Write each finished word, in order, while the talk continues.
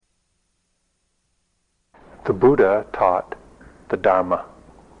The Buddha taught the Dhamma.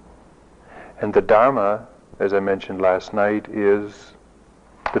 And the Dhamma, as I mentioned last night, is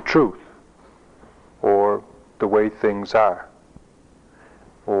the truth, or the way things are,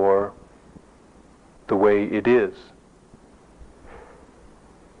 or the way it is.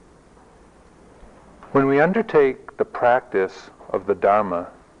 When we undertake the practice of the Dhamma,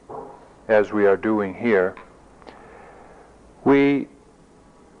 as we are doing here, we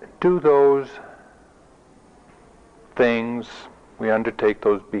do those things, we undertake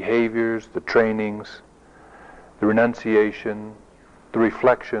those behaviors, the trainings, the renunciation, the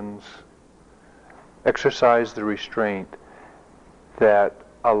reflections, exercise the restraint that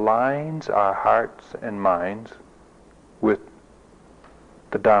aligns our hearts and minds with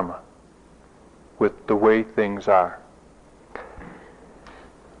the Dhamma, with the way things are.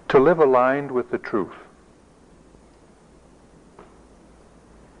 To live aligned with the truth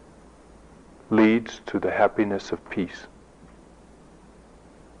leads to the happiness of peace.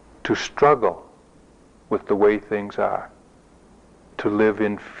 To struggle with the way things are, to live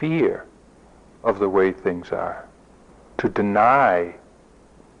in fear of the way things are, to deny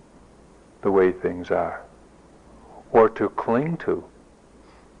the way things are, or to cling to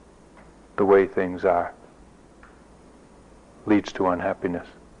the way things are, leads to unhappiness.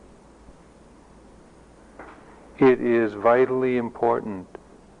 It is vitally important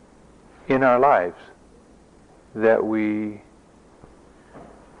in our lives that we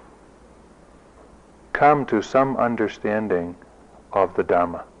come to some understanding of the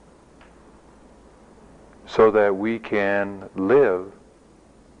Dhamma so that we can live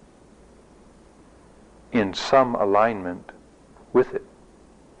in some alignment with it.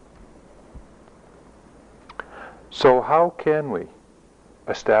 So how can we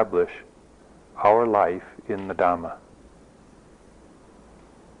establish our life in the Dhamma?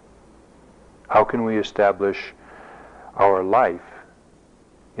 How can we establish our life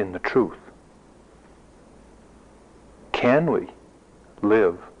in the truth? Can we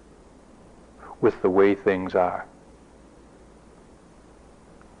live with the way things are?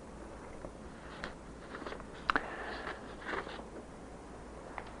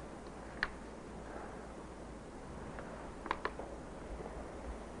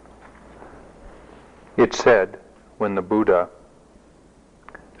 It said when the Buddha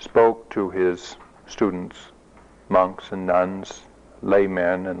spoke to his students, monks and nuns,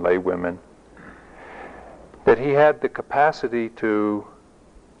 laymen and laywomen, that he had the capacity to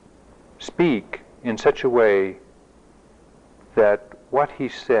speak in such a way that what he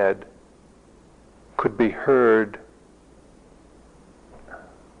said could be heard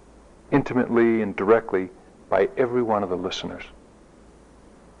intimately and directly by every one of the listeners.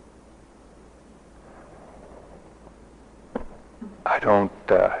 I don't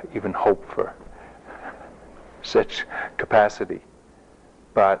even hope for such capacity,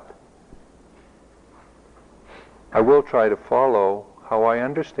 but I will try to follow how I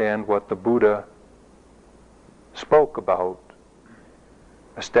understand what the Buddha spoke about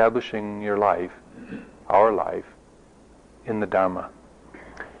establishing your life, our life, in the Dhamma.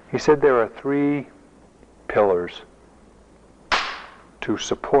 He said there are 3 pillars to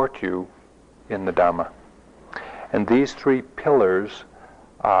support you in the Dhamma. And these 3 pillars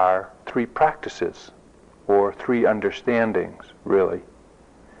are 3 practices, or 3 understandings, really.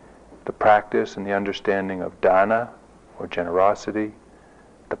 The practice and the understanding of dana, or generosity,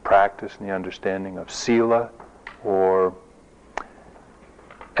 the practice and the understanding of sila, or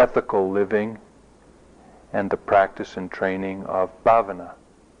ethical living, and the practice and training of bhavana,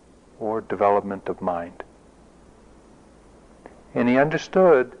 or development of mind. And he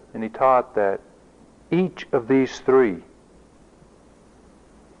understood and he taught that each of these 3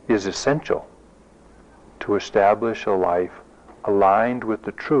 is essential to establish a life aligned with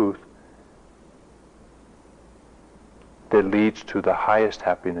the truth that leads to the highest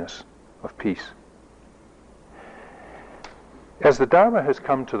happiness of peace. As the Dhamma has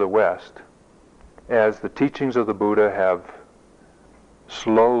come to the West, as the teachings of the Buddha have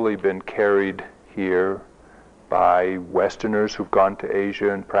slowly been carried here by Westerners who've gone to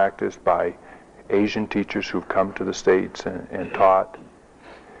Asia and practiced, by Asian teachers who've come to the States and taught,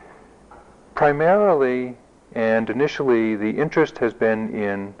 primarily and initially the interest has been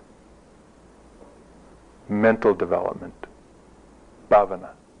in mental development,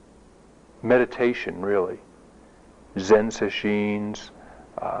 bhavana, meditation really, Zen sessions,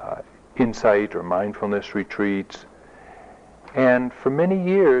 insight or mindfulness retreats. And for many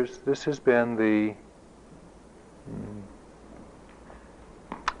years this has been the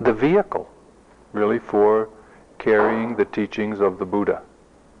vehicle really for carrying the teachings of the Buddha.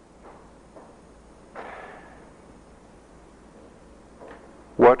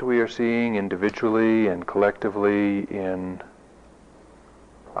 what we are seeing individually and collectively in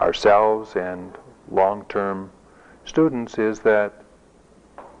ourselves and long-term students is that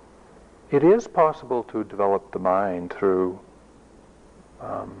it is possible to develop the mind through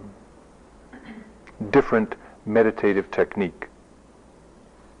different meditative technique.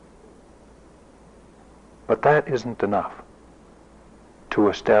 But that isn't enough to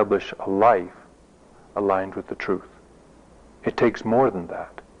establish a life aligned with the truth. It takes more than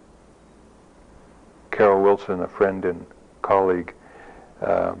that. Carol Wilson, a friend and colleague,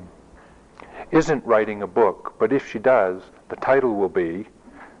 isn't writing a book, but if she does, the title will be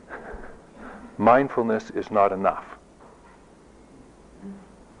Mindfulness is Not Enough.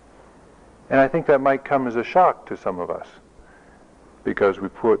 And I think that might come as a shock to some of us, because we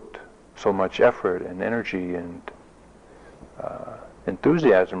put so much effort and energy and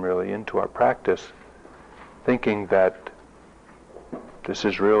enthusiasm really into our practice, thinking that this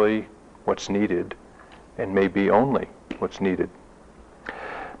is really what's needed and maybe only what's needed.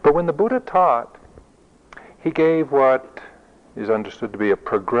 But when the Buddha taught, he gave what is understood to be a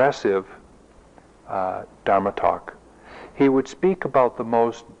progressive Dharma talk. He would speak about the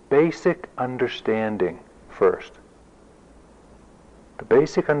most basic understanding first. The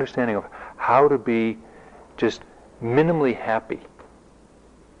basic understanding of how to be just minimally happy.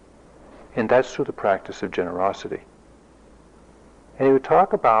 And that's through the practice of generosity. And he would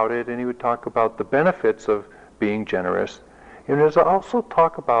talk about it, and he would talk about the benefits of being generous. And he would also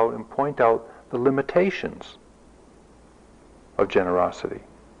talk about and point out the limitations of generosity,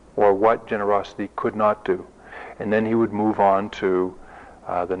 or what generosity could not do. And then he would move on to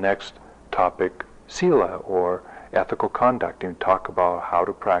the next topic, sila, or ethical conduct, and talk about how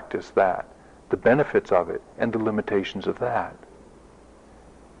to practice that, the benefits of it, and the limitations of that.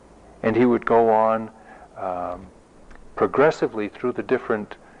 And he would go on progressively through the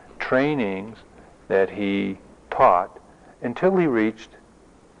different trainings that he taught until he reached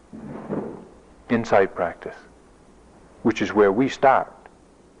insight practice, which is where we start.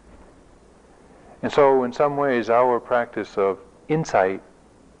 And so in some ways our practice of insight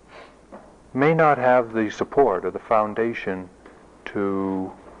may not have the support or the foundation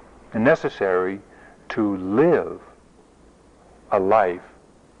necessary to live a life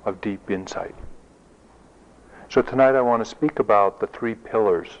of deep insight. So tonight I want to speak about the three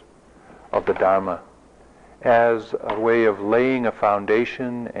pillars of the Dhamma as a way of laying a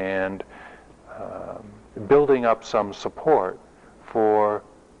foundation and building up some support for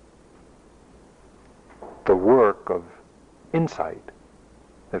the work of insight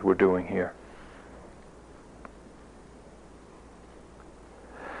that we're doing here.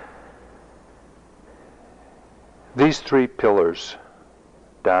 These three pillars,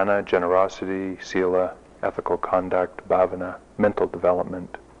 dana, generosity, sila, ethical conduct, bhavana, mental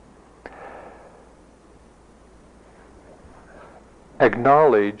development,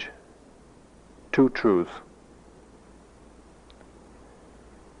 acknowledge two truths.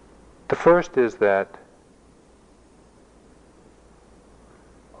 The first is that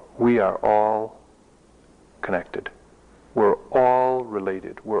we are all connected. We're all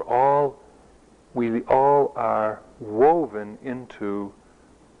related. We all are woven into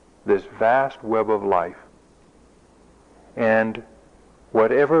this vast web of life. And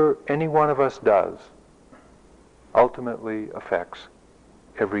whatever any one of us does ultimately affects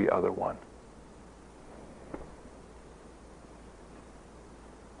every other one.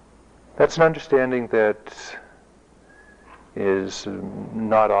 That's an understanding that is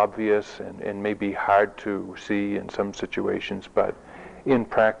not obvious and may be hard to see in some situations, but in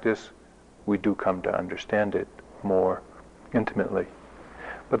practice we do come to understand it more intimately.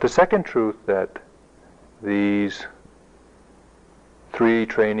 But the second truth that these three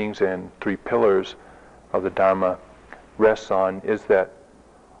trainings and three pillars of the Dhamma rests on is that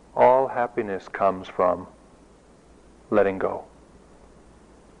all happiness comes from letting go.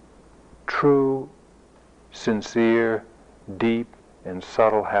 True, sincere, deep, and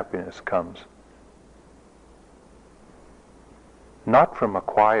subtle happiness comes not from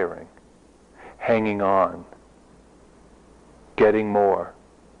acquiring, hanging on, getting more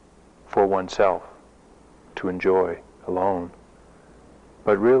for oneself to enjoy alone,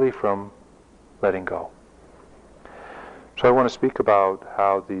 but really from letting go. So I want to speak about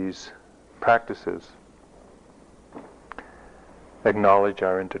how these practices acknowledge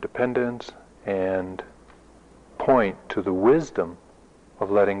our interdependence and point to the wisdom of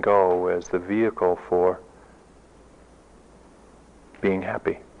letting go as the vehicle for being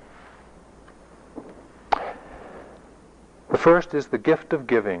happy. The first is the gift of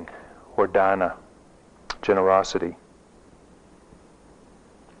giving, or dana, generosity.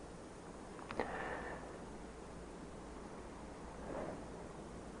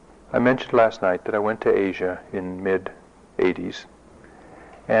 I mentioned last night that I went to Asia in mid-80s,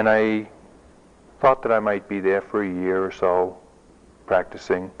 and I thought that I might be there for a year or so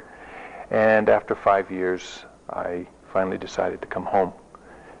practicing, and after 5 years I finally decided to come home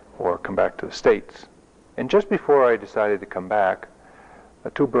or come back to the States. And just before I decided to come back,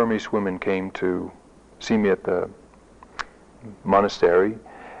 two Burmese women came to see me at the monastery,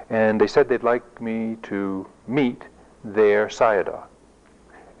 and they said they'd like me to meet their sayadaw.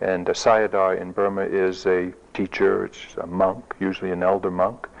 And a sayadaw in Burma is a teacher, it's a monk, usually an elder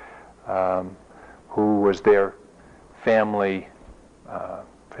monk, who was their family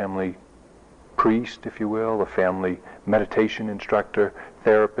priest, if you will, a family meditation instructor,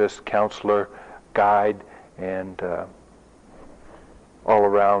 therapist, counselor, guide, and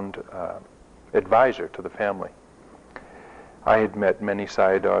all-around advisor to the family. I had met many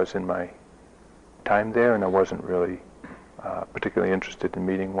sayadaws in my time there, and I wasn't really particularly interested in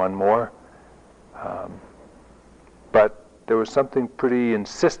meeting one more. But there was something pretty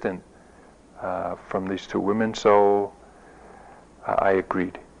insistent from these two women, so I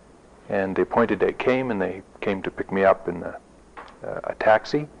agreed. And the appointed day came, and they came to pick me up in a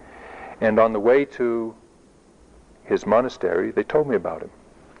taxi. And on the way to his monastery, they told me about him,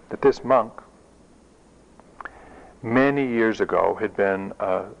 that this monk, many years ago, had been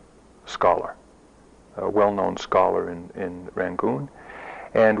a scholar, a well-known scholar in Rangoon.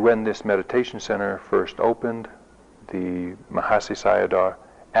 And when this meditation center first opened, the Mahasi Sayadaw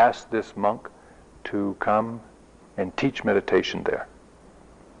asked this monk to come and teach meditation there.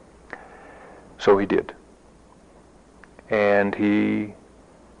 So he did. And he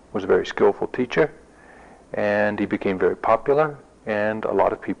was a very skillful teacher, and he became very popular, and a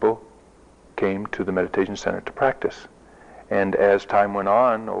lot of people came to the meditation center to practice. And as time went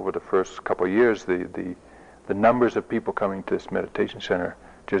on, over the first couple of years, the numbers of people coming to this meditation center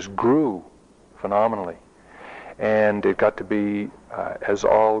just grew phenomenally. And it got to be, as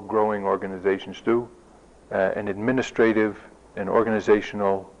all growing organizations do, an administrative and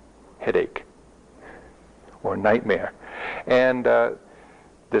organizational headache or nightmare. And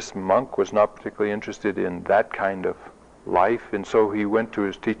this monk was not particularly interested in that kind of life, and so he went to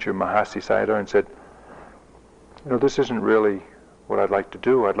his teacher, Mahasi Sayadaw, and said, you know, this isn't really what I'd like to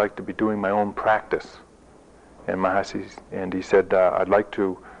do. I'd like to be doing my own practice. And he said, I'd like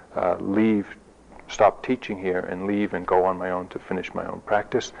to leave, stop teaching here and leave and go on my own to finish my own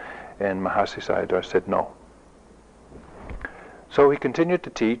practice. And Mahasi Sayadaw said no. So he continued to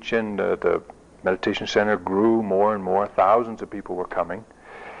teach, and the meditation center grew more and more. Thousands of people were coming.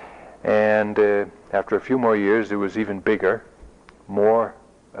 And after a few more years, it was even bigger, more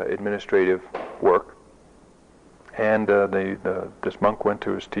administrative work. And this monk went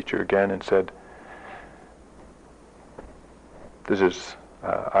to his teacher again and said,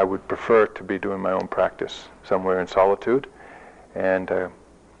 I would prefer to be doing my own practice somewhere in solitude, and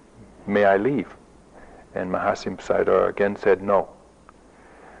may I leave? And Mahasi Sayadaw again said no.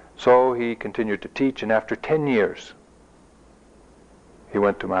 So he continued to teach, and after 10 years, he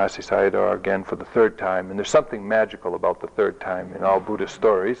went to Mahasi Sayadaw again for the third time, and there's something magical about the third time in all Buddhist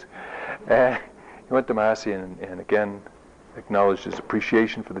stories. He went to Mahasi and again acknowledged his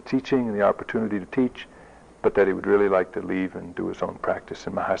appreciation for the teaching and the opportunity to teach, but that he would really like to leave and do his own practice,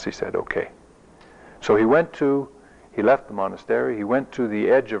 and Mahasi said okay. So he left the monastery, he went to the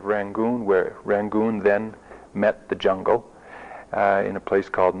edge of Rangoon, where Rangoon then met the jungle, in a place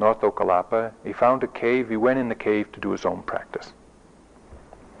called North Okalapa. He found a cave, he went in the cave to do his own practice.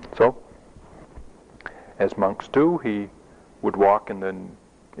 So, as monks do, he would walk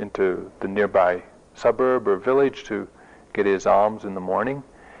into the nearby suburb or village to get his alms in the morning,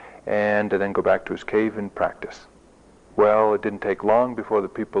 and then go back to his cave and practice. Well, it didn't take long before the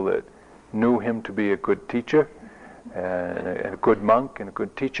people that knew him to be a good teacher, and a good monk and a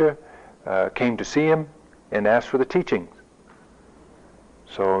good teacher, came to see him and asked for the teachings.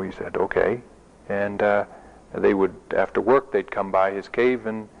 So he said, okay. And they would, after work, they'd come by his cave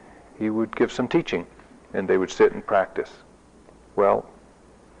and he would give some teaching, and they would sit and practice. Well,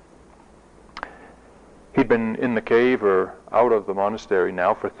 he'd been in the cave or out of the monastery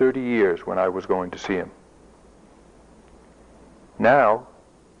now for 30 years when I was going to see him. Now,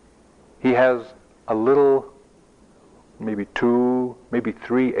 he has a little, maybe 2, maybe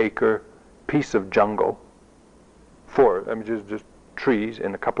 3 acre piece of jungle, just trees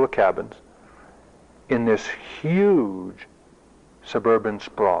and a couple of cabins, in this huge suburban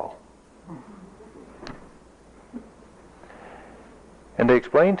sprawl. And they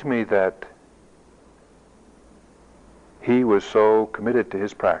explained to me that he was so committed to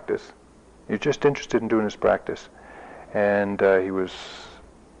his practice, he was just interested in doing his practice, and he was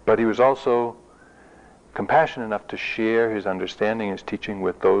But he was also compassionate enough to share his understanding, his teaching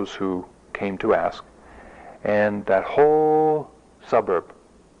with those who came to ask. And that whole suburb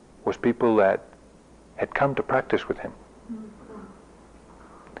was people that had come to practice with him.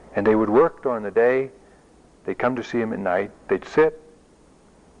 And they would work during the day, they'd come to see him at night, they'd sit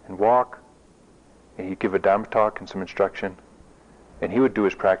and walk, and he'd give a Dhamma talk and some instruction, and he would do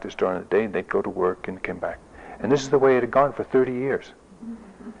his practice during the day, and they'd go to work and come back. And this is the way it had gone for 30 years.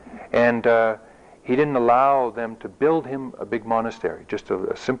 And he didn't allow them to build him a big monastery, just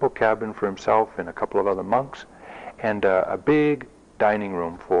a simple cabin for himself and a couple of other monks, and a big dining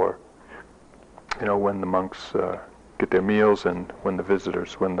room for, when the monks get their meals and when the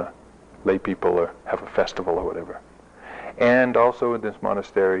visitors, when the lay people have a festival or whatever. And also in this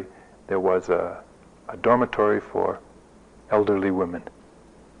monastery there was a dormitory for elderly women,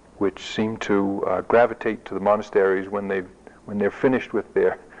 which seem to gravitate to the monasteries when they're finished with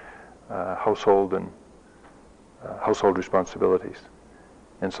their household and household responsibilities.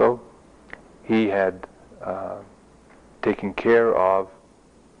 And so he had taken care of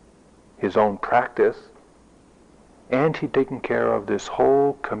his own practice, and he'd taken care of this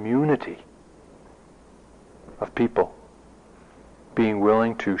whole community of people, being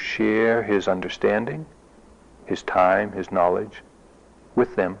willing to share his understanding, his time, his knowledge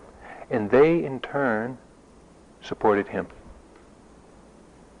with them, and they in turn supported him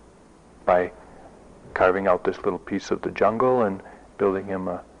by carving out this little piece of the jungle and building him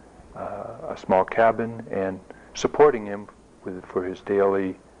a small cabin and supporting him for his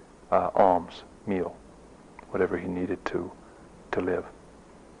daily alms meal, whatever he needed to live.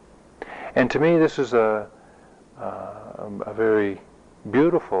 And to me, this is a very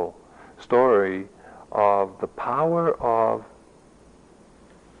beautiful story of the power of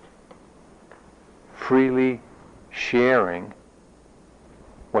freely sharing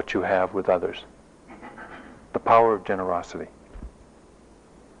what you have with others. The power of generosity.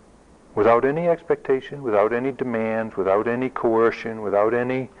 Without any expectation, without any demands, without any coercion, without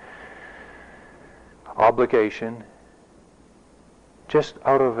any obligation, just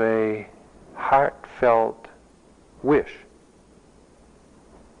out of a heartfelt wish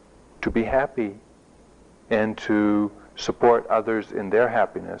to be happy and to support others in their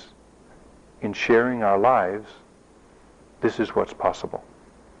happiness, in sharing our lives, this is what's possible.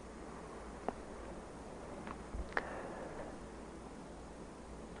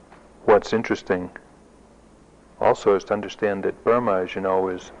 What's interesting also is to understand that Burma, as you know,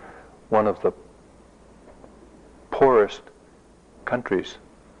 is one of the poorest countries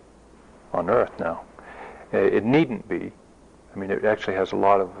on earth now. It needn't be. I mean, it actually has a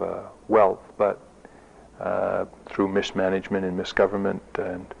lot of wealth, but through mismanagement and misgovernment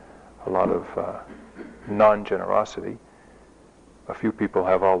and a lot of non-generosity, a few people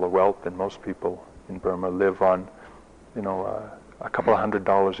have all the wealth, and most people in Burma live on, a couple of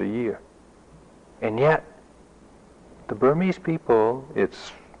 $100 a year. And yet, the Burmese people,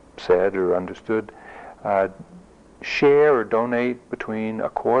 it's said or understood, share or donate between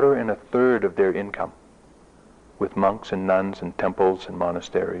 1/4 and 1/3 of their income with monks and nuns and temples and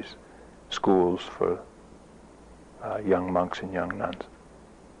monasteries, schools for young monks and young nuns.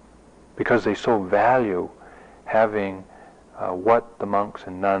 Because they so value having what the monks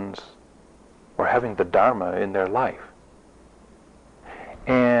and nuns, or having the Dharma in their life.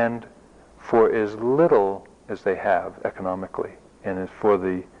 And for as little as they have economically, and for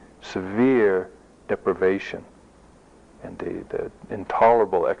the severe deprivation and the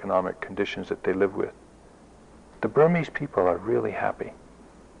intolerable economic conditions that they live with, the Burmese people are really happy.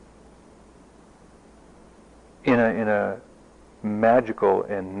 In a magical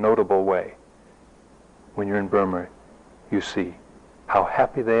and notable way. When you're in Burma, you see how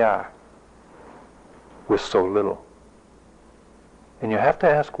happy they are with so little. And you have to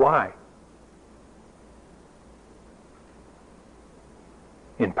ask why.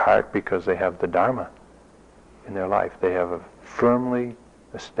 In part because they have the Dharma in their life. They have a firmly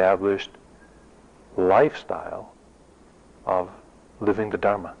established lifestyle of living the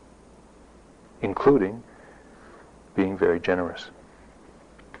Dharma, including being very generous.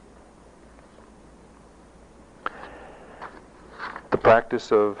 The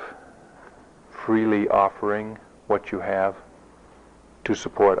practice of freely offering what you have to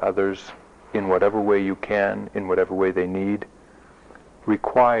support others in whatever way you can, in whatever way they need,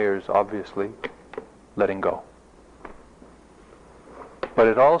 requires, obviously, letting go. But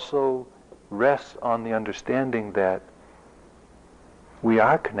it also rests on the understanding that we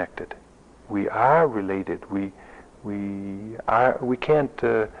are connected, we are related, we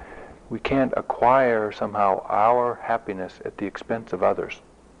can't acquire somehow our happiness at the expense of others.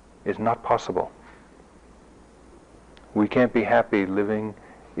 is not possible. We can't be happy living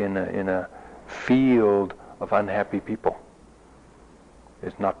in a field of unhappy people.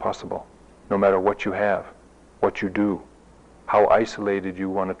 It's not possible. No matter what you have, what you do, how isolated you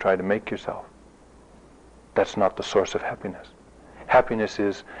want to try to make yourself. That's not the source of happiness. Happiness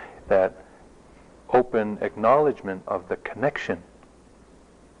is that open acknowledgement of the connection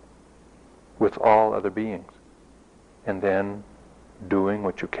with all other beings, and then doing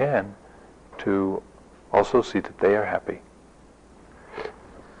what you can to also see that they are happy.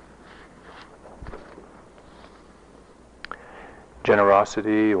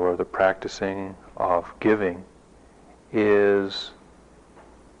 Generosity, or the practicing of giving, is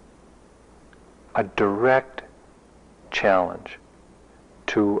a direct challenge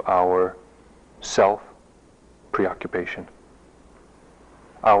to our self-preoccupation,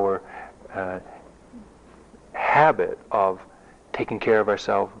 our habit of taking care of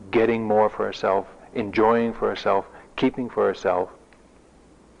ourselves, getting more for ourselves, enjoying for ourselves, keeping for ourselves,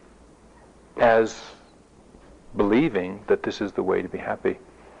 as believing that this is the way to be happy.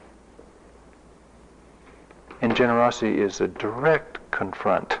 And generosity is a direct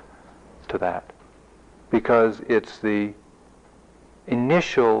confront to that, because it's the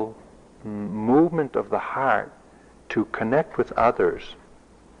initial movement of the heart to connect with others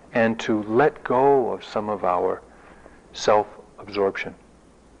and to let go of some of our self-absorption.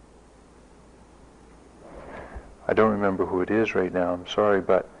 I don't remember who it is right now, I'm sorry,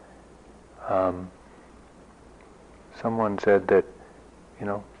 but someone said that,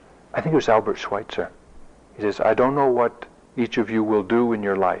 I think it was Albert Schweitzer. He says, I don't know what each of you will do in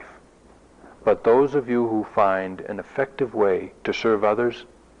your life, but those of you who find an effective way to serve others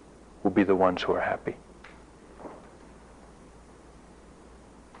will be the ones who are happy.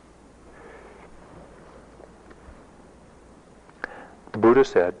 The Buddha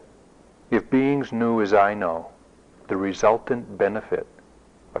said, if beings knew as I know the resultant benefit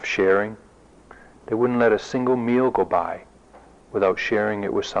of sharing, they wouldn't let a single meal go by without sharing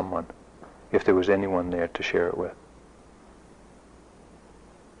it with someone, if there was anyone there to share it with.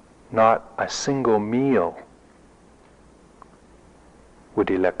 Not a single meal would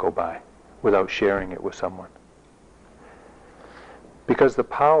he let go by without sharing it with someone. Because the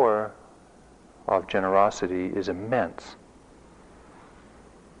power of generosity is immense.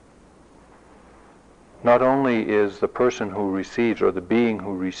 Not only is the person who receives, or the being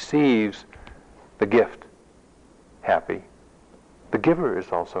who receives the gift, happy, the giver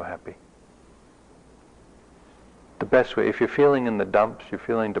is also happy. The best way, if you're feeling in the dumps, you're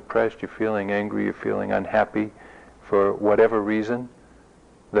feeling depressed, you're feeling angry, you're feeling unhappy for whatever reason,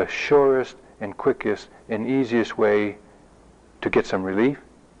 the surest and quickest and easiest way to get some relief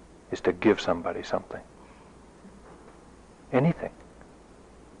is to give somebody something. Anything.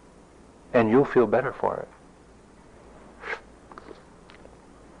 And you'll feel better for it.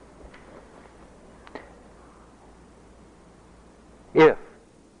 If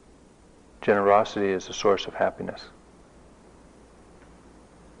generosity is a source of happiness,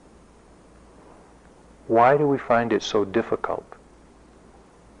 why do we find it so difficult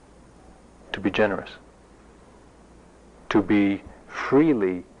to be generous? To be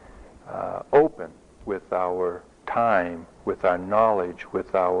freely open with our time, with our knowledge,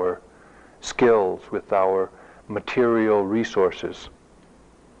 with our skills, with our material resources.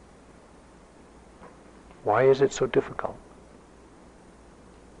 Why is it so difficult?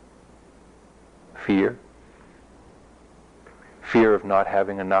 Fear. Fear of not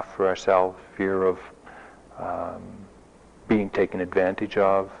having enough for ourselves, fear of being taken advantage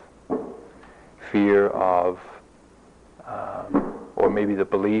of, fear of, or maybe the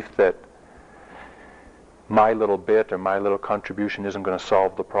belief that my little bit or my little contribution isn't going to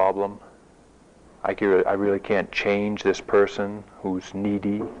solve the problem. I really can't change this person who's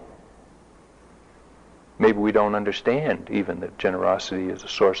needy. Maybe we don't understand even that generosity is a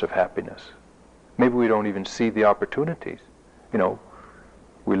source of happiness. Maybe we don't even see the opportunities.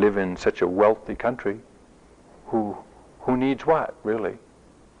 We live in such a wealthy country. Who needs what, really?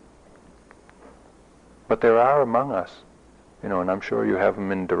 But there are among us, and I'm sure you have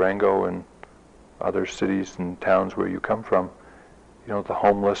them in Durango and other cities and towns where you come from, the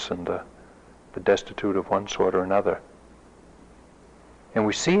homeless and the destitute of one sort or another. And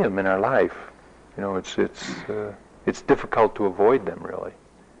we see them in our life. It's difficult to avoid them, really.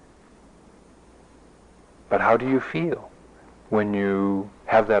 But how do you feel when you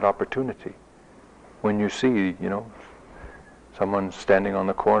have that opportunity? When you see, someone standing on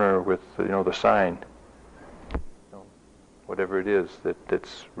the corner with, the sign, whatever it is,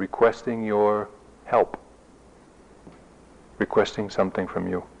 that's requesting your help, requesting something from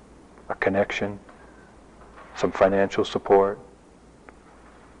you. a connection, some financial support.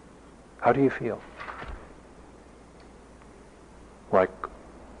 How do you feel? Like,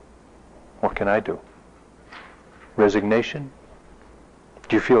 what can I do? Resignation?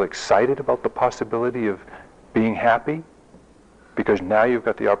 Do you feel excited about the possibility of being happy? Because now you've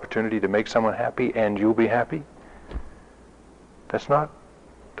got the opportunity to make someone happy and you'll be happy? That's not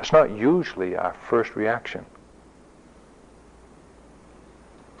usually our first reaction.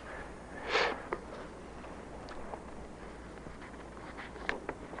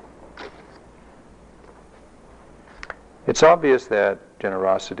 It's obvious that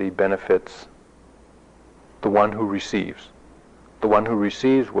generosity benefits the one who receives. The one who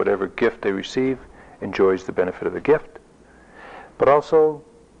receives whatever gift they receive enjoys the benefit of the gift, but also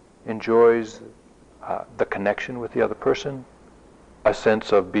enjoys the connection with the other person, a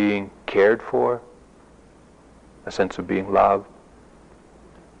sense of being cared for, a sense of being loved.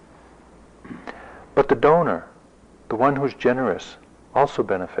 But the donor, the one who's generous, also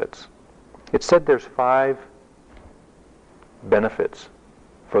benefits. It's said there's 5 benefits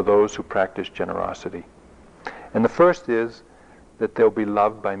for those who practice generosity. And the first is that they'll be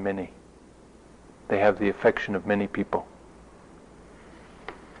loved by many. They have the affection of many people.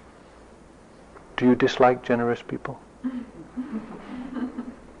 Do you dislike generous people?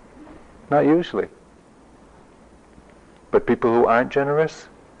 Not usually. But people who aren't generous,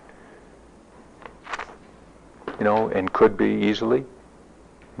 and could be easily,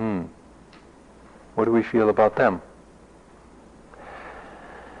 what do we feel about them?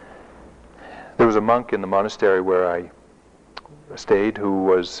 There was a monk in the monastery where I stayed who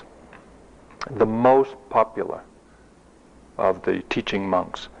was the most popular of the teaching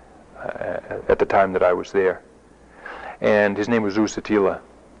monks at the time that I was there. And his name was Usatila.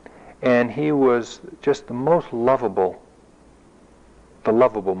 And he was just the most lovable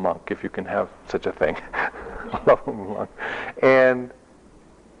monk, if you can have such a thing. Lovable monk. And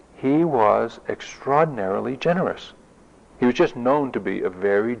he was extraordinarily generous. He was just known to be a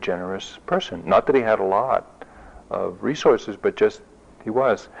very generous person. Not that he had a lot of resources, but just he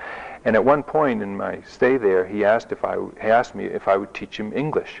was. And at one point in my stay there, he asked me if I would teach him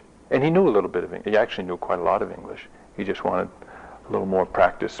English. And he knew a little bit of English. He actually knew quite a lot of English. He just wanted a little more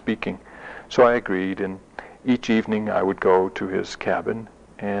practice speaking. So I agreed, and each evening I would go to his cabin,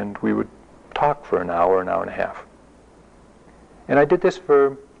 and we would talk for an hour and a half. And I did this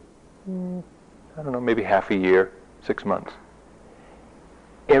for, I don't know, maybe half a year, 6 months.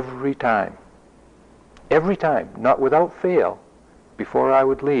 Every time, not without fail, before I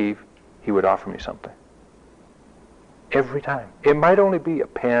would leave, he would offer me something. Every time. It might only be a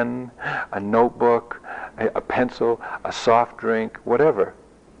pen, a notebook, a pencil, a soft drink, whatever.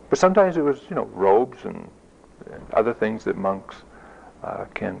 But sometimes it was, robes and other things that monks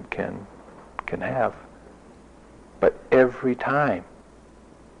can have. But every time.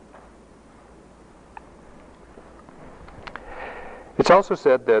 It's also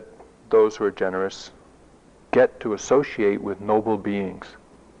said that those who are generous get to associate with noble beings.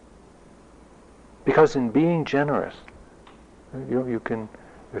 Because in being generous, you can,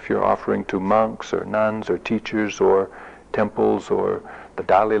 if you're offering to monks or nuns or teachers or temples or the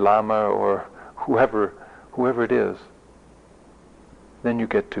Dalai Lama or whoever it is, then you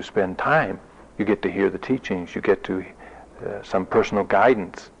get to spend time. You get to hear the teachings. You get to some personal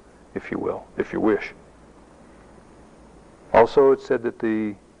guidance, if you will, if you wish. Also, it's said that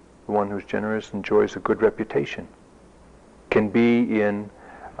the one who's generous enjoys a good reputation, can be in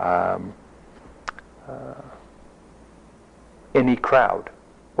any crowd,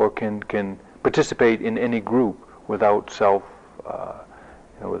 or can participate in any group without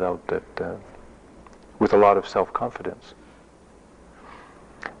with a lot of self-confidence.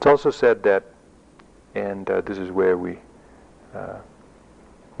 It's also said that, and this is where we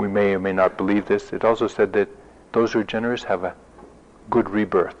may or may not believe this, it's also said that those who are generous have a good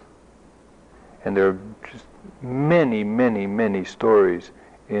rebirth. And there are just many, many, many stories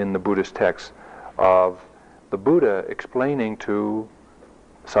in the Buddhist texts of the Buddha explaining to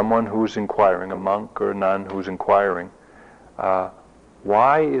someone who's inquiring, a monk or a nun who's inquiring,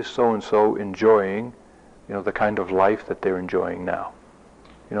 why is so-and-so enjoying, the kind of life that they're enjoying now?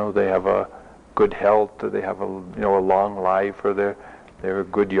 They have a good health, or they have a long life, or they're a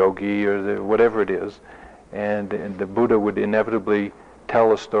good yogi, or whatever it is. And the Buddha would inevitably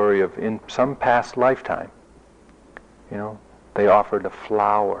tell a story of, in some past lifetime, they offered a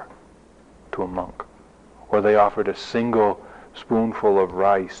flower to a monk, or they offered a single spoonful of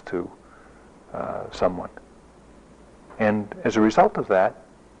rice to someone. And as a result of that,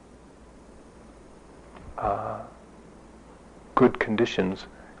 good conditions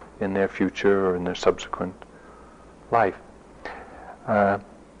in their future or in their subsequent life.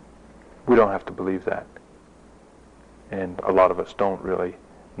 We don't have to believe that. And a lot of us don't really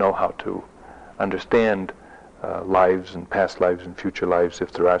know how to understand lives and past lives and future lives,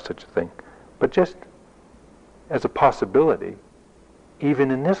 if there are such a thing. But just as a possibility,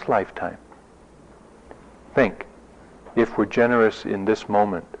 even in this lifetime, think, if we're generous in this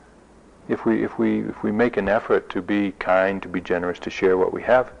moment, if we make an effort to be kind, to be generous, to share what we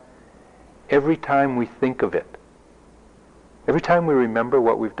have, every time we think of it, every time we remember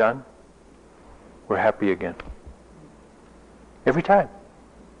what we've done, we're happy again. Every time.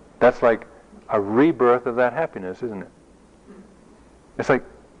 That's like a rebirth of that happiness, isn't it? It's like,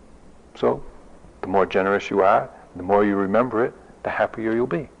 so, the more generous you are, the more you remember it, the happier you'll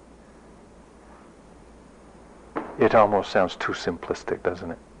be. It almost sounds too simplistic,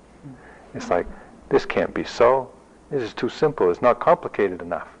 doesn't it? It's like, this can't be so. This is too simple. It's not complicated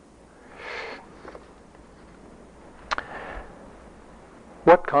enough.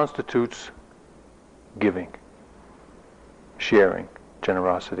 What constitutes giving, sharing,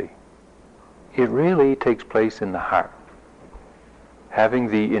 generosity? It really takes place in the heart. Having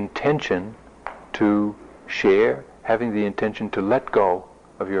the intention to share, having the intention to let go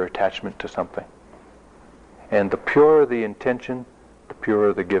of your attachment to something. And the purer the intention, the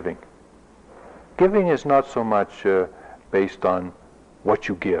purer the giving. Giving is not so much based on what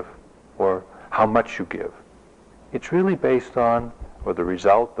you give or how much you give. It's really based on, or the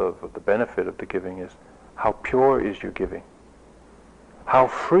result of the benefit of the giving is, how pure is your giving? How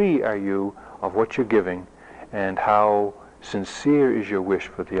free are you of what you're giving, and how sincere is your wish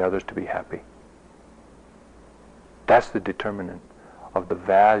for the others to be happy? That's the determinant of the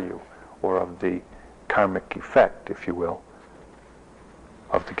value, or of the karmic effect, if you will,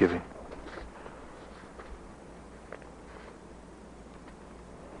 of the giving.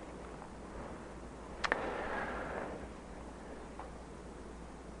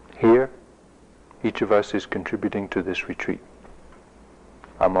 Here, each of us is contributing to this retreat.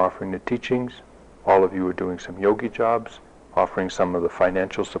 I'm offering the teachings. All of you are doing some yogi jobs, offering some of the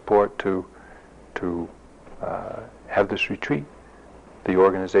financial support to have this retreat, the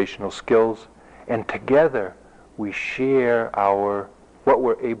organizational skills, and together we share what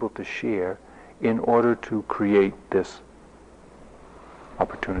we're able to share in order to create this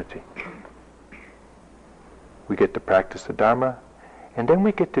opportunity. We get to practice the Dhamma, and then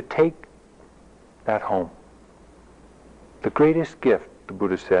we get to take that home. The greatest gift, the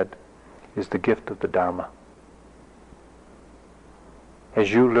Buddha said, is the gift of the Dhamma.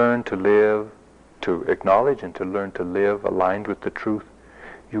 As you learn to live, to acknowledge and to learn to live aligned with the truth,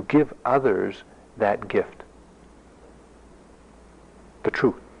 you give others that gift. The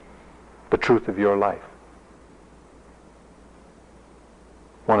truth of your life.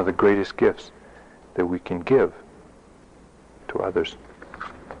 One of the greatest gifts that we can give to others.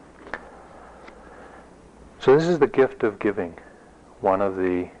 So this is the gift of giving, one of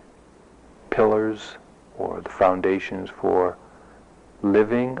the pillars or the foundations for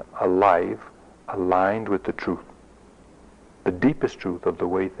living a life aligned with the truth, the deepest truth of the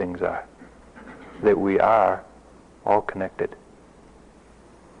way things are, that we are all connected.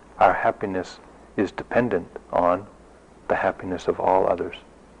 Our happiness is dependent on the happiness of all others.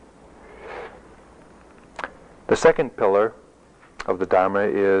 The second pillar of the Dhamma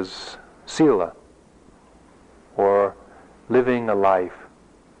is sila, or living a life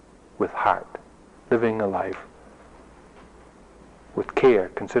with heart, living a life with care,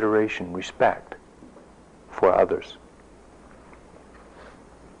 consideration, respect for others.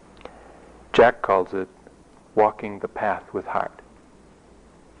 Jack calls it walking the path with heart.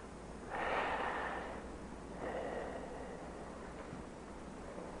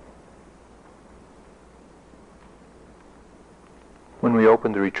 When we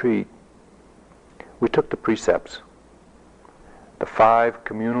opened the retreat, we took the precepts, the 5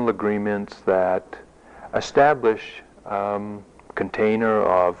 communal agreements that establish container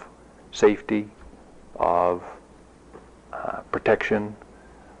of safety, of protection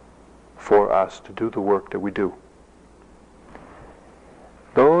for us to do the work that we do.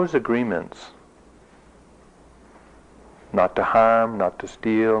 Those agreements, not to harm, not to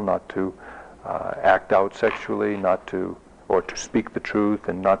steal, not to act out sexually, or to speak the truth,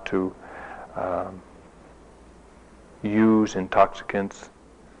 and not to use intoxicants.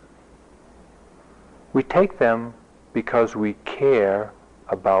 We take them because we care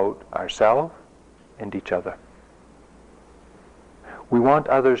about ourselves and each other. We want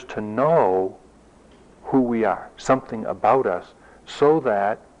others to know who we are, something about us, so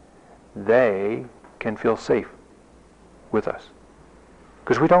that they can feel safe with us.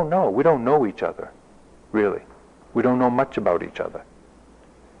 Because we don't know. We don't know each other, really. We don't know much about each other.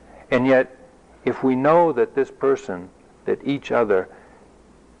 And yet, if we know that this person, that each other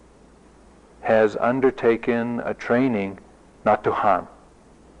has undertaken a training not to harm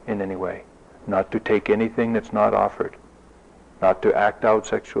in any way, not to take anything that's not offered, not to act out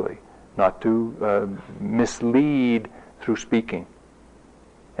sexually, not to mislead through speaking,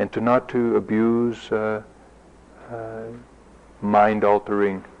 and to not to abuse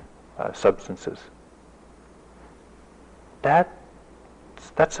mind-altering substances.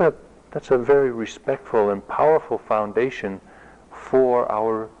 That's a very respectful and powerful foundation for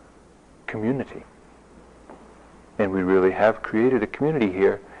our community. And we really have created a community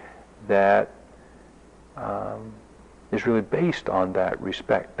here that is really based on that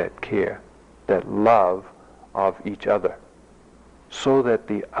respect, that care, that love of each other, so that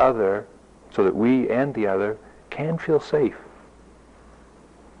we and the other can feel safe.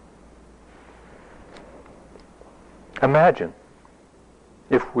 Imagine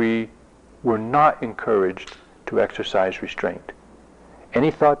if we were not encouraged to exercise restraint.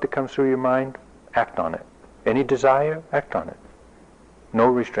 Any thought that comes through your mind, act on it. Any desire, act on it. No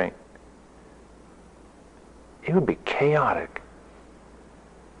restraint. It would be chaotic.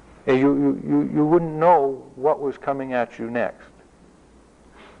 And you wouldn't know what was coming at you next.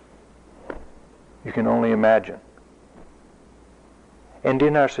 You can only imagine. And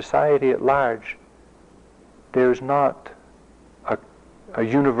in our society at large, there's not a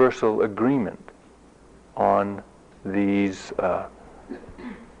universal agreement on these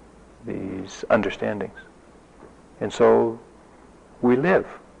understandings. And so we live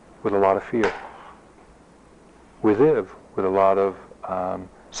with a lot of fear. We live with a lot of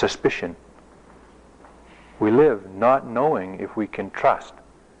suspicion. We live not knowing if we can trust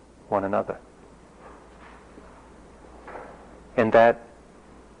one another. And that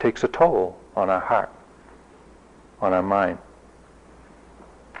takes a toll on our heart, on our mind.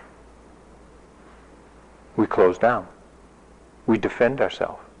 We close down. We defend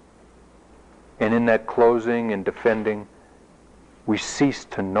ourselves. And in that closing and defending, we cease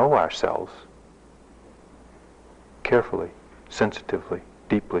to know ourselves carefully, sensitively,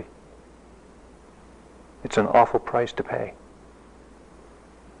 deeply. It's an awful price to pay.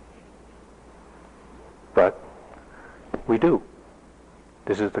 But we do.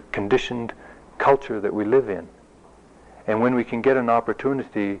 This is the conditioned culture that we live in. And when we can get an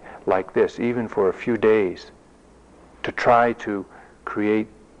opportunity like this, even for a few days, to try to create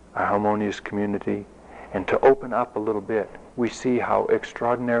a harmonious community and to open up a little bit, we see how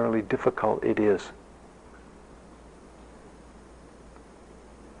extraordinarily difficult it is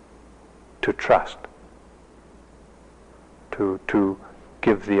to trust, to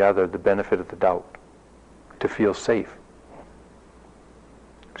give the other the benefit of the doubt, to feel safe.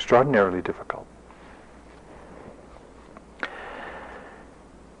 Extraordinarily difficult.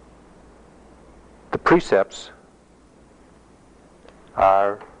 The precepts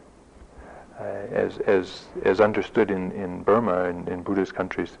are, as understood in Burma and in Buddhist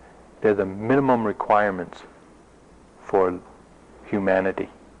countries, they're the minimum requirements for humanity.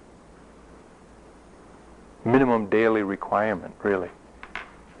 Minimum daily requirement, really,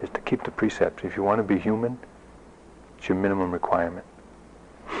 is to keep the precepts. If you want to be human, it's your minimum requirement.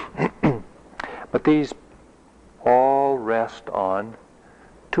 But these all rest on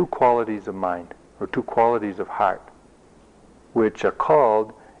two qualities of mind, or two qualities of heart, which are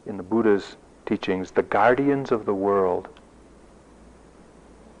called, in the Buddha's teachings, the guardians of the world.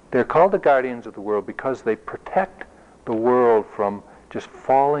 They're called the guardians of the world because they protect the world from just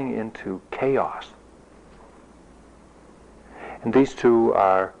falling into chaos. And these two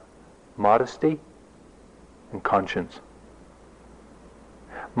are modesty and conscience.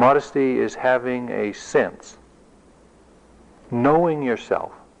 Modesty is having a sense, knowing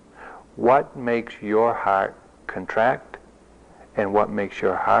yourself, what makes your heart contract and what makes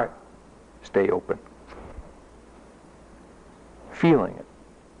your heart stay open. Feeling it.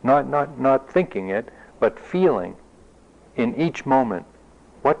 Not thinking it, but feeling in each moment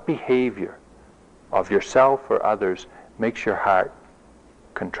what behavior of yourself or others makes your heart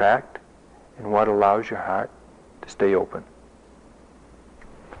contract and what allows your heart to stay open.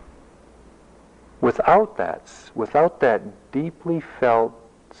 Without that deeply felt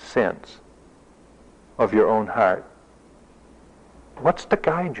sense of your own heart, what's to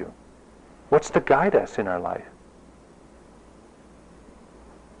guide you? What's to guide us in our life?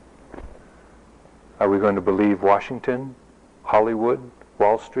 Are we going to believe Washington, Hollywood,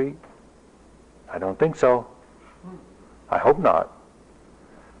 Wall Street? I don't think so. I hope not.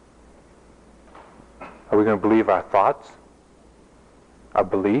 Are we going to believe our thoughts? are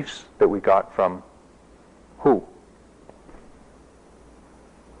beliefs that we got from who?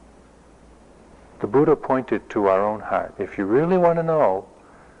 The Buddha pointed to our own heart. If you really want to know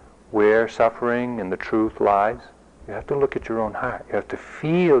where suffering and the truth lies, you have to look at your own heart. You have to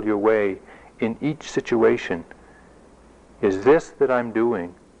feel your way in each situation. Is this that I'm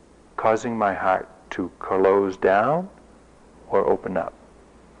doing causing my heart to close down or open up?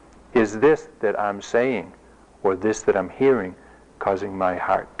 Is this that I'm saying or this that I'm hearing causing my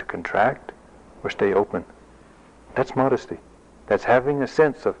heart to contract or stay open? That's modesty. That's having a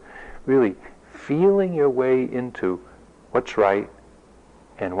sense of really feeling your way into what's right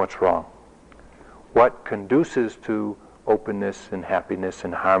and what's wrong. What conduces to openness and happiness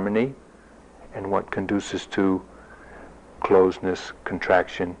and harmony, and what conduces to closeness,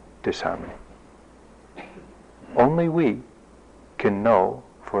 contraction, disharmony. Only we can know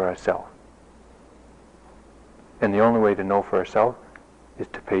for ourselves. And the only way to know for ourselves is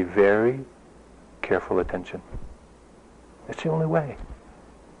to pay very careful attention. It's the only way.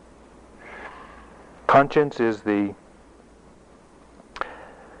 Conscience is the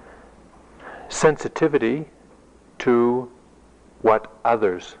sensitivity to what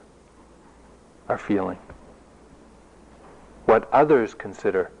others are feeling, what others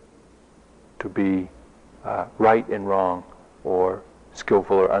consider to be right and wrong, or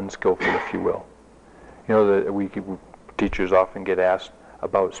skillful or unskillful, if you will. You know, that we teachers often get asked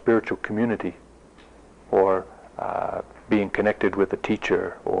about spiritual community, or being connected with a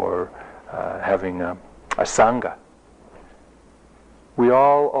teacher, or having a sangha. We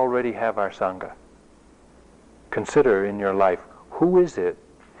all already have our sangha. Consider in your life, who is it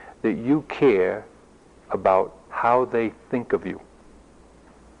that you care about how they think of you?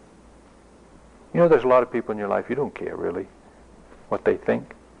 You know, there's a lot of people in your life you don't care really what they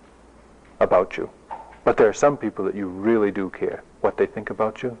think about you. But there are some people that you really do care what they think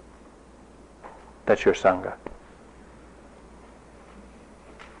about you. That's your sangha.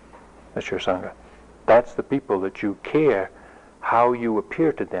 That's your sangha. That's the people that you care how you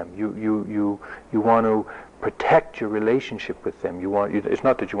appear to them. You want to protect your relationship with them. It's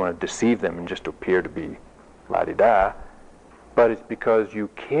not that you want to deceive them and just appear to be la-di-da, but it's because you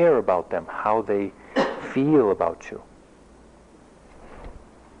care about them, how they feel about you.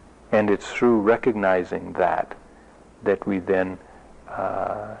 And it's through recognizing that we then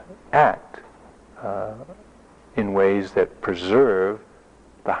act in ways that preserve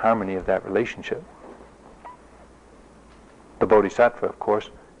the harmony of that relationship. The Bodhisattva, of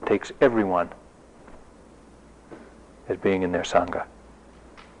course, takes everyone as being in their sangha.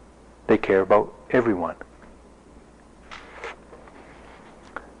 They care about everyone.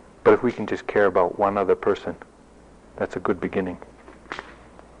 But if we can just care about one other person, that's a good beginning.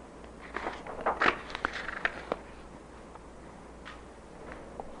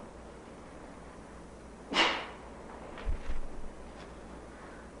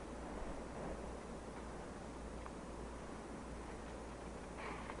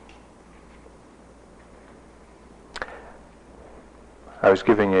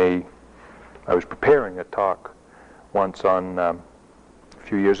 I was preparing a talk once on, a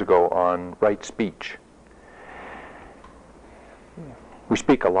few years ago, on right speech. We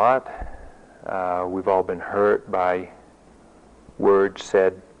speak a lot. We've all been hurt by words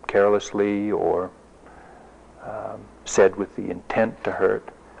said carelessly or said with the intent to hurt.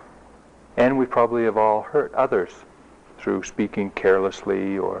 And we probably have all hurt others through speaking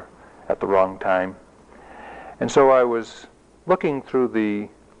carelessly or at the wrong time. And so I was looking through the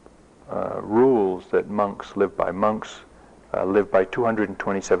rules that monks live by. Monks live by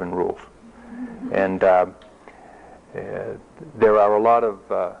 227 rules. And there are a lot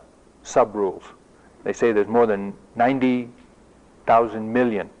of sub-rules. They say there's more than 90,000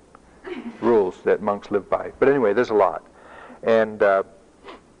 million rules that monks live by. But anyway, there's a lot. And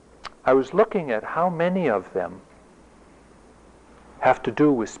I was looking at how many of them have to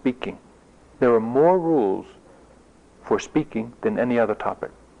do with speaking. There are more rules for speaking than any other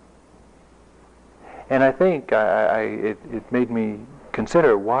topic. And I think it made me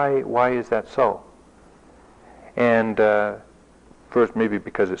consider why is that so? And first, maybe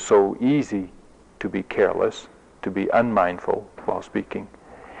because it's so easy to be careless, to be unmindful while speaking,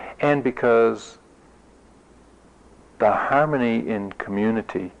 and because the harmony in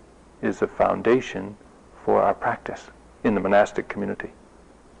community is a foundation for our practice in the monastic community.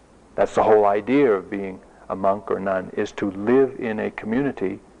 That's the whole idea of being a monk or nun, is to live in a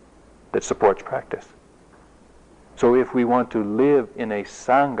community that supports practice. So if we want to live in a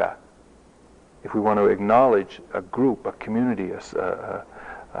sangha, if we want to acknowledge a group, a community, a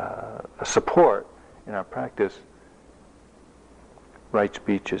support in our practice, right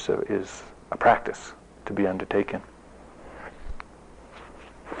speech is a practice to be undertaken.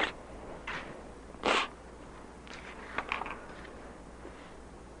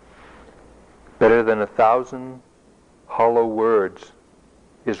 Better than 1,000 hollow words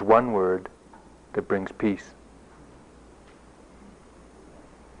is one word that brings peace,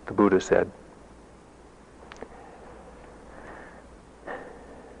 the Buddha said.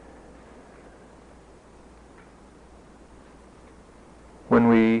 When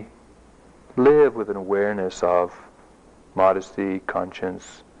we live with an awareness of modesty,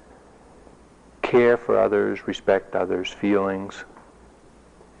 conscience, care for others, respect others' feelings,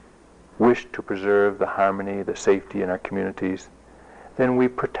 wish to preserve the harmony, the safety in our communities, then we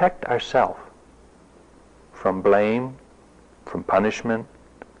protect ourselves from blame, from punishment,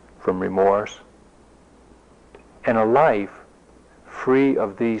 from remorse. And a life free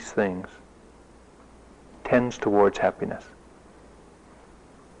of these things tends towards happiness.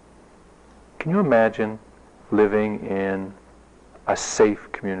 Can you imagine living in a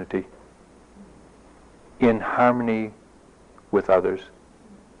safe community, in harmony with others,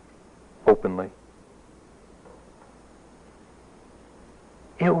 openly?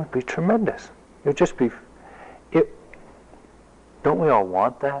 It would be tremendous. It would just be... Don't we all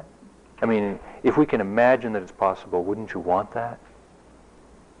want that? I mean, if we can imagine that it's possible, wouldn't you want that?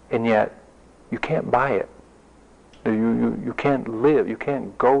 And yet, you can't buy it. You can't live, you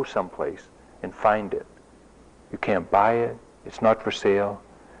can't go someplace and find it. You can't buy it, it's not for sale.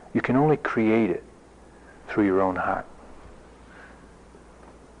 You can only create it through your own heart.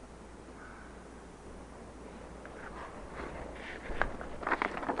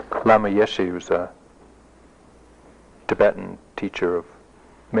 Lama Yeshe was a Tibetan teacher of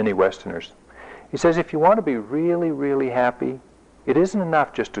many Westerners. He says if you want to be really, really happy, it isn't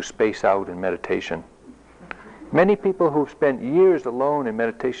enough just to space out in meditation. Many people who've spent years alone in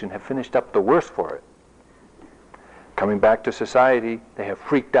meditation have finished up the worse for it. Coming back to society, they have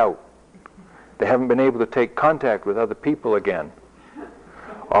freaked out. They haven't been able to take contact with other people again.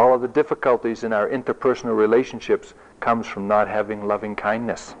 All of the difficulties in our interpersonal relationships comes from not having loving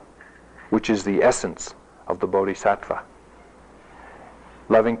kindness, which is the essence of the Bodhisattva.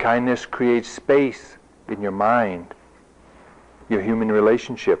 Loving kindness creates space in your mind. Your human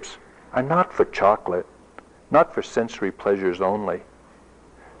relationships are not for chocolate, not for sensory pleasures only.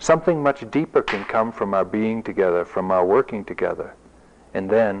 Something much deeper can come from our being together, from our working together. And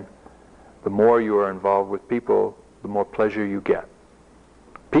then, the more you are involved with people, the more pleasure you get.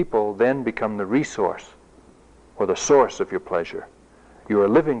 People then become the resource or the source of your pleasure. You are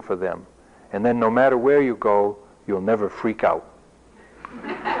living for them. And then no matter where you go, you'll never freak out.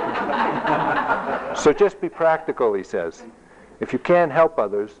 So just be practical, he says. If you can't help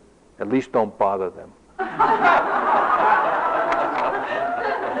others, at least don't bother them.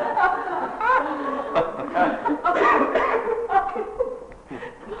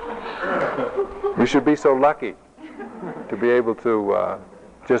 You should be so lucky to be able to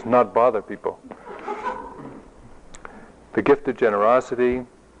just not bother people. The gift of generosity,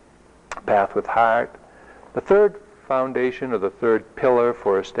 path with heart. The third foundation, or the third pillar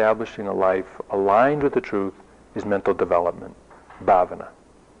for establishing a life aligned with the truth, is mental development, bhavana.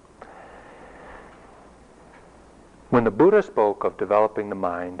 When the Buddha spoke of developing the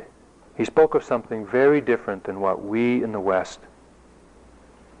mind, he spoke of something very different than what we in the West,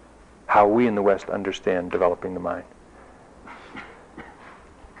 how we in the West understand developing the mind.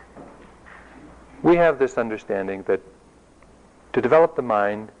 We have this understanding that to develop the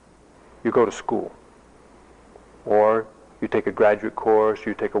mind, you go to school, or you take a graduate course,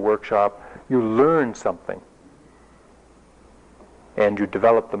 you take a workshop, you learn something, and you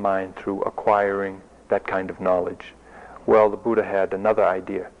develop the mind through acquiring that kind of knowledge. Well, the Buddha had another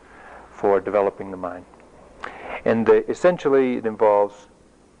idea for developing the mind. And essentially it involves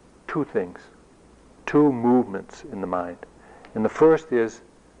two things, two movements in the mind. And the first is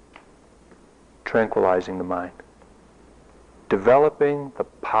tranquilizing the mind. Developing the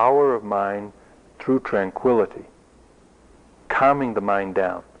power of mind through tranquility. Calming the mind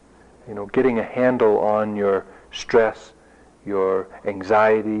down. Getting a handle on your stress, your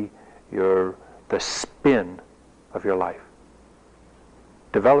anxiety, the spin of your life.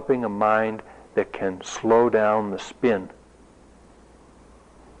 Developing a mind that can slow down the spin.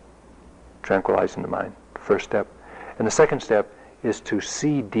 Tranquilizing the mind, first step. And the second step is to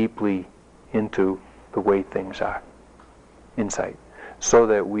see deeply into the way things are. Insight. So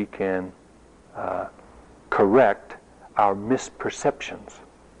that we can correct our misperceptions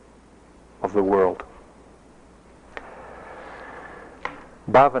of the world.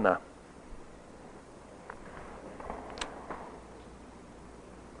 Bhavana.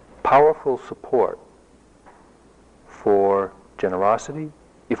 powerful support for generosity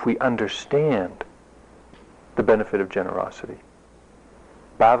if we understand the benefit of generosity.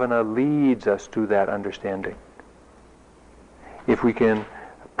 Bhavana leads us to that understanding. If we can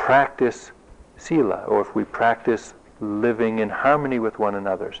practice sila, or if we practice living in harmony with one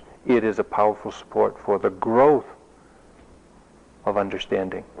another, it is a powerful support for the growth of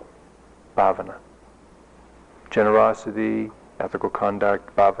understanding, bhavana. Generosity, ethical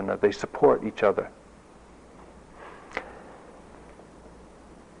conduct, bhavana, they support each other.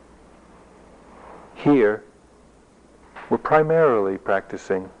 Here, we're primarily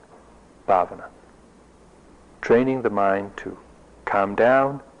practicing bhavana, training the mind to calm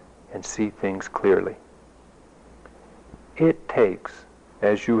down and see things clearly. It takes,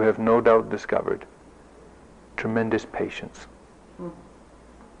 as you have no doubt discovered, tremendous patience.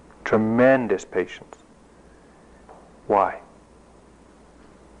 Tremendous patience. Why?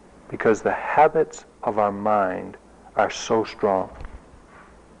 Because the habits of our mind are so strong.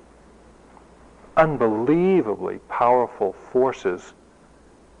 Unbelievably powerful forces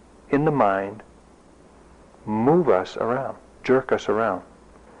in the mind move us around, jerk us around.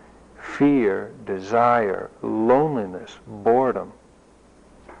 Fear, desire, loneliness, boredom,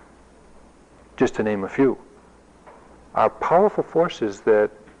 just to name a few, are powerful forces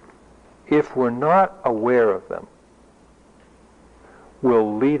that, if we're not aware of them,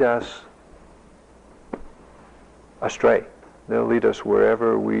 will lead us astray. They'll lead us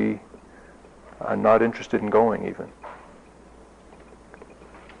wherever we are not interested in going even.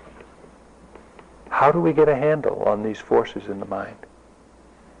 How do we get a handle on these forces in the mind?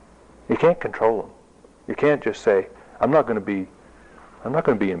 You can't control them. You can't just say, I'm not going to be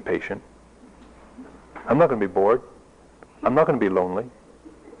impatient. I'm not going to be bored. I'm not going to be lonely.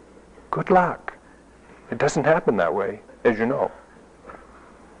 Good luck. It doesn't happen that way, as you know.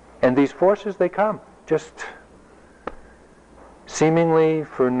 And these forces, they come just seemingly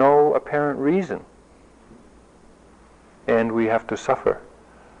for no apparent reason. And we have to suffer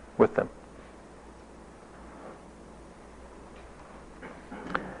with them.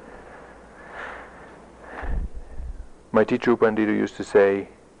 My teacher U Pandita used to say,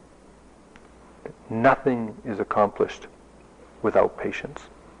 nothing is accomplished without patience.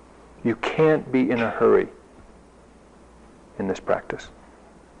 You can't be in a hurry in this practice.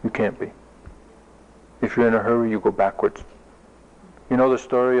 You can't be. If you're in a hurry, you go backwards. You know the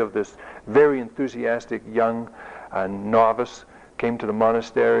story of this very enthusiastic young novice came to the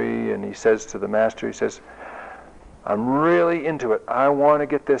monastery, and he says to the master, he says, I'm really into it. I want to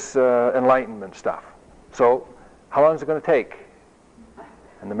get this enlightenment stuff. So, how long is it going to take?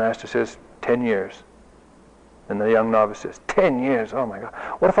 And the master says, 10 years. And the young novice says, 10 years? Oh my God.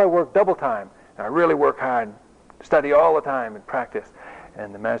 What if I work double time? And I really work hard, study all the time and practice.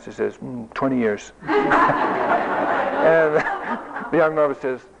 And the master says, 20 years. And the young novice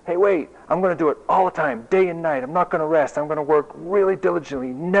says, hey, wait, I'm going to do it all the time, day and night. I'm not going to rest. I'm going to work really diligently,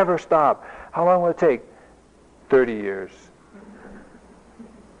 never stop. How long will it take? 30 years.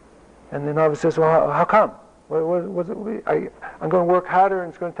 And the novice says, well, how come? I'm going to work harder and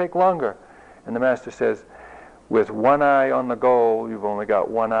it's going to take longer. And the master says, with one eye on the goal, you've only got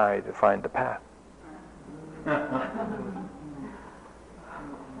one eye to find the path.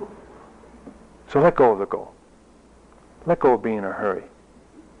 So let go of the goal. Let go of being in a hurry.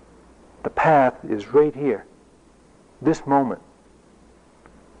 The path is right here, this moment.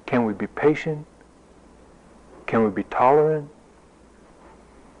 Can we be patient? Can we be tolerant?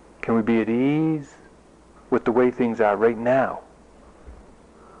 Can we be at ease with the way things are right now?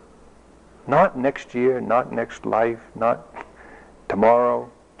 Not next year, not next life, not tomorrow,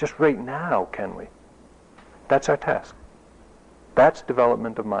 just right now, can we? That's our task. That's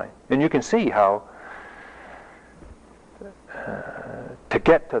development of mind. And you can see how to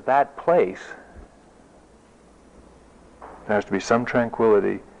get to that place, there has to be some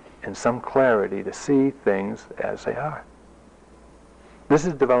tranquility and some clarity to see things as they are. This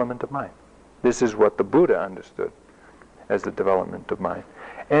is development of mind. This is what the Buddha understood as the development of mind.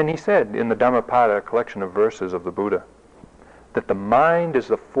 And he said in the Dhammapada, a collection of verses of the Buddha, that the mind is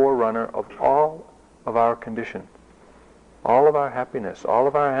the forerunner of all of our conditions. All of our happiness, all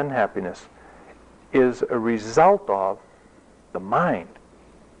of our unhappiness is a result of the mind,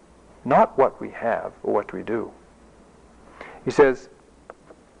 not what we have or what we do. He says,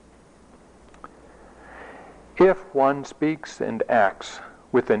 if one speaks and acts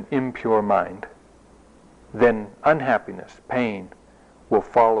with an impure mind, then unhappiness, pain, will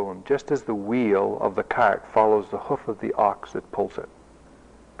follow him just as the wheel of the cart follows the hoof of the ox that pulls it.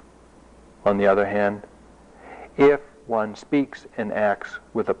 On the other hand, if one speaks and acts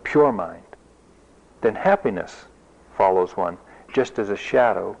with a pure mind, then happiness follows one, just as a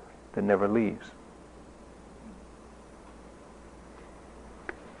shadow that never leaves.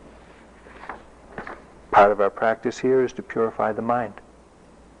 Part of our practice here is to purify the mind.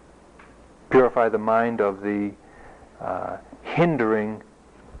 Purify the mind of the hindering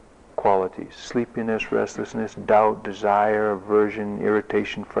qualities: sleepiness, restlessness, doubt, desire, aversion,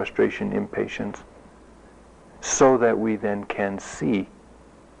 irritation, frustration, impatience, so that we then can see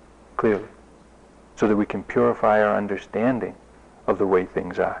clearly, so that we can purify our understanding of the way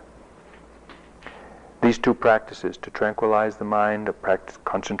things are. These two practices, to tranquilize the mind, a practice,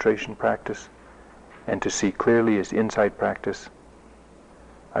 concentration practice, and to see clearly is insight practice.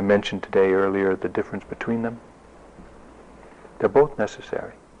 I mentioned today earlier the difference between them. They're both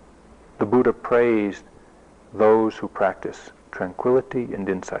necessary. The Buddha praised those who practice tranquility and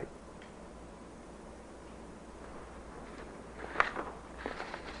insight.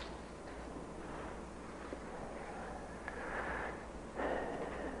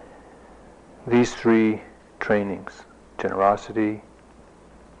 These three trainings, generosity,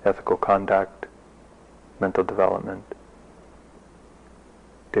 ethical conduct, mental development,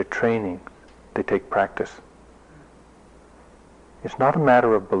 they're trainings, they take practice. It's not a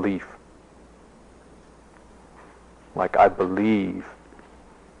matter of belief. Like, I believe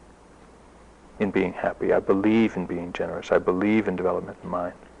in being happy, I believe in being generous, I believe in development of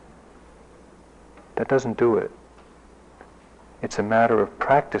mind. That doesn't do it. It's a matter of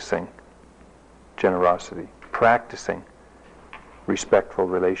practicing generosity, practicing respectful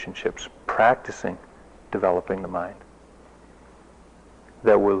relationships, practicing developing the mind,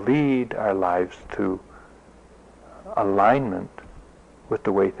 that will lead our lives to alignment with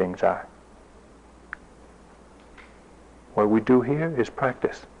the way things are. What we do here is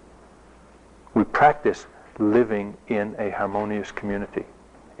practice. We practice living in a harmonious community.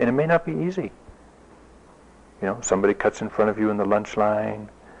 And it may not be easy. You know, somebody cuts in front of you in the lunch line,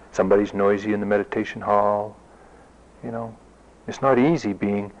 somebody's noisy in the meditation hall. You know, it's not easy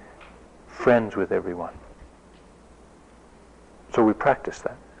being friends with everyone. So we practice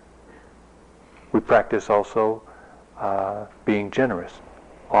that. We practice also being generous,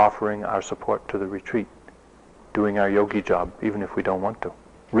 offering our support to the retreat, doing our yogi job even if we don't want to,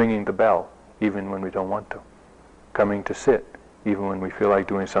 ringing the bell even when we don't want to, coming to sit even when we feel like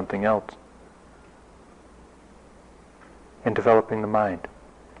doing something else, and developing the mind,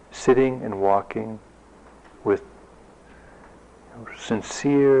 sitting and walking with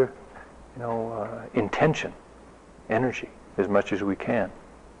sincere, intention, energy, as much as we can.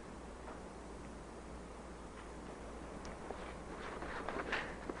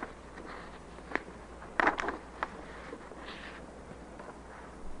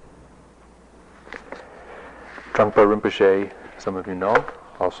 Trungpa Rinpoche, some of you know,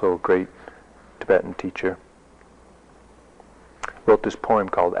 also a great Tibetan teacher, wrote this poem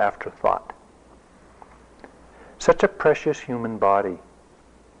called Afterthought. Such a precious human body,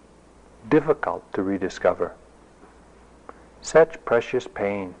 difficult to rediscover. Such precious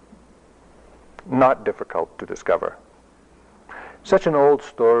pain, not difficult to discover. Such an old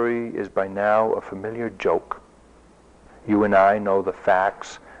story is by now a familiar joke. You and I know the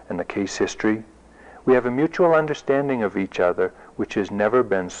facts and the case history. We have a mutual understanding of each other which has never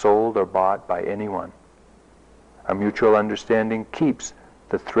been sold or bought by anyone. Our mutual understanding keeps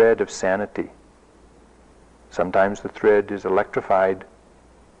the thread of sanity. Sometimes the thread is electrified.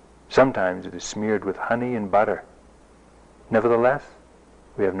 Sometimes it is smeared with honey and butter. Nevertheless,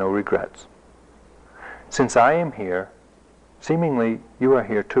 we have no regrets. Since I am here, seemingly you are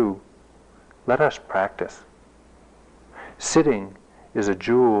here too. Let us practice. Sitting is a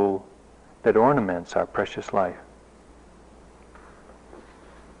jewel that ornaments our precious life.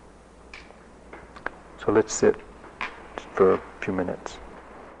 So let's sit for a few minutes.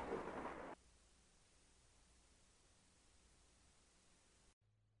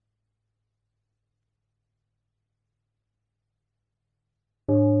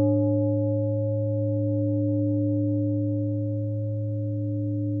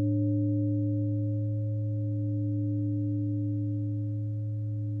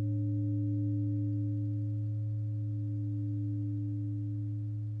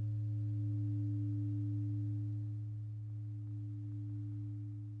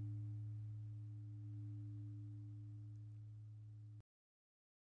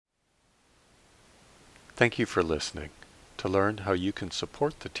 Thank you for listening. To learn how you can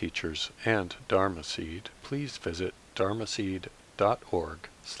support the teachers and Dharma Seed, please visit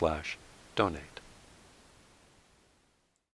dharmaseed.org/donate.